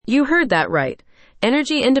You heard that right.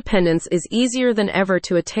 Energy independence is easier than ever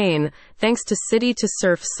to attain thanks to City to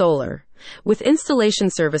Surf Solar. With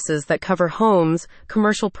installation services that cover homes,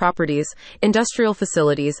 commercial properties, industrial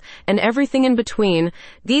facilities, and everything in between,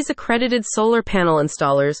 these accredited solar panel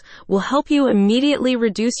installers will help you immediately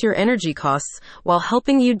reduce your energy costs while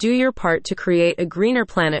helping you do your part to create a greener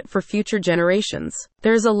planet for future generations.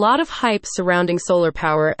 There's a lot of hype surrounding solar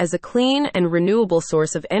power as a clean and renewable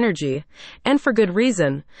source of energy, and for good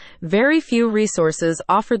reason. Very few resources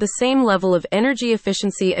offer the same level of energy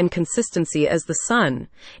efficiency and consistency as the sun.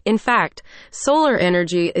 In fact, solar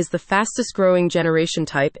energy is the fastest growing generation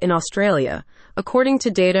type in Australia, according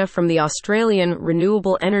to data from the Australian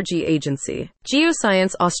Renewable Energy Agency.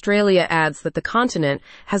 Geoscience Australia adds that the continent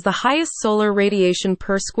has the highest solar radiation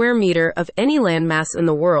per square meter of any landmass in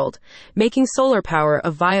the world, making solar power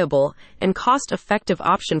a viable and cost-effective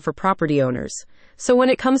option for property owners. So when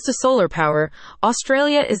it comes to solar power,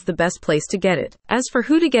 Australia is the best place to get it. As for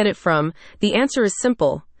who to get it from, the answer is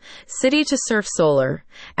simple. City to Surf Solar.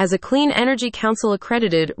 As a Clean Energy Council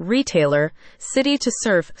accredited retailer, City to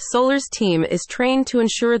Surf Solar's team is trained to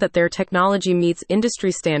ensure that their technology meets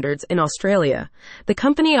industry standards in Australia. The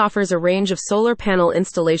company offers a range of solar panel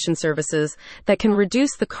installation services that can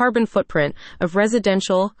reduce the carbon footprint of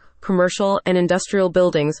residential, commercial, and industrial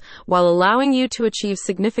buildings while allowing you to achieve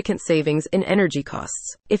significant savings in energy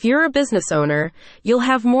costs. If you're a business owner, you'll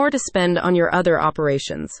have more to spend on your other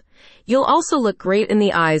operations. You'll also look great in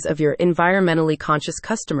the eyes of your environmentally conscious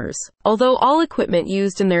customers. Although all equipment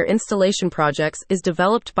used in their installation projects is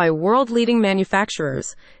developed by world-leading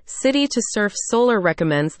manufacturers, City to Surf Solar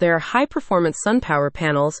recommends their high-performance sun power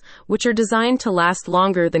panels, which are designed to last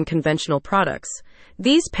longer than conventional products.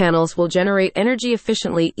 These panels will generate energy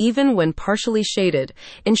efficiently even when partially shaded,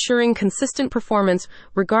 ensuring consistent performance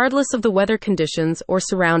regardless of the weather conditions or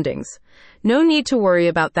surroundings. No need to worry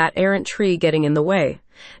about that errant tree getting in the way.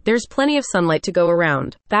 There's plenty of sunlight to go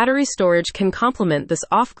around. Battery storage can complement this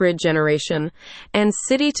off-grid generation, and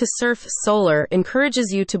City to Surf Solar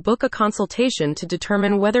encourages you to book a consultation to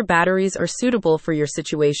determine whether batteries are suitable for your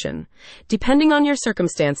situation. Depending on your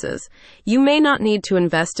circumstances, you may not need to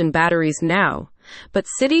invest in batteries now, but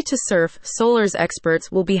City to Surf Solar's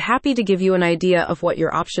experts will be happy to give you an idea of what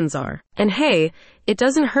your options are. And hey, it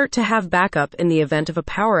doesn't hurt to have backup in the event of a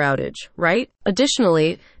power outage, right?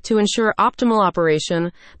 Additionally, to ensure optimal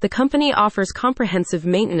operation, the company offers comprehensive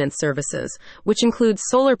maintenance services, which include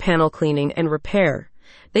solar panel cleaning and repair.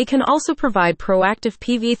 They can also provide proactive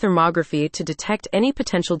PV thermography to detect any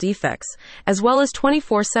potential defects, as well as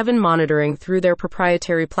 24/7 monitoring through their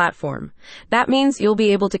proprietary platform. That means you'll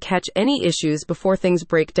be able to catch any issues before things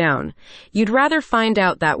break down. You'd rather find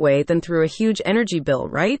out that way than through a huge energy bill,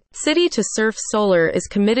 right? City to Surf Solar is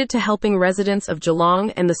committed to helping residents of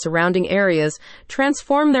Geelong and the surrounding areas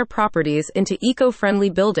transform their properties into eco-friendly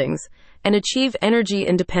buildings and achieve energy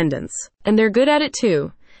independence. And they're good at it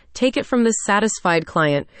too. Take it from this satisfied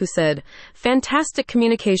client who said, "Fantastic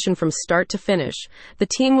communication from start to finish. The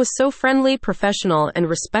team was so friendly, professional, and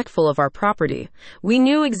respectful of our property. We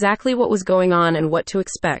knew exactly what was going on and what to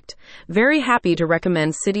expect. Very happy to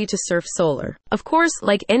recommend City to Surf Solar." Of course,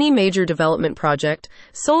 like any major development project,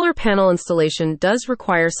 solar panel installation does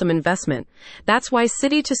require some investment. That's why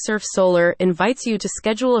City to Surf Solar invites you to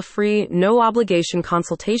schedule a free, no-obligation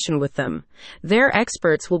consultation with them. Their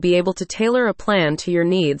experts will be able to tailor a plan to your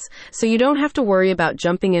needs, so you don't have to worry about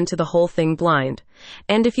jumping into the whole thing blind.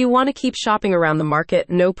 And if you want to keep shopping around the market,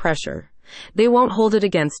 no pressure. They won't hold it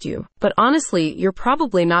against you. But honestly, you're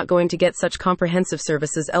probably not going to get such comprehensive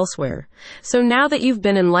services elsewhere. So now that you've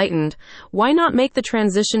been enlightened, why not make the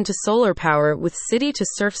transition to solar power with City to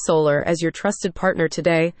Surf Solar as your trusted partner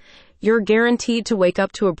today? You're guaranteed to wake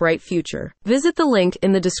up to a bright future. Visit the link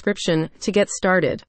in the description to get started.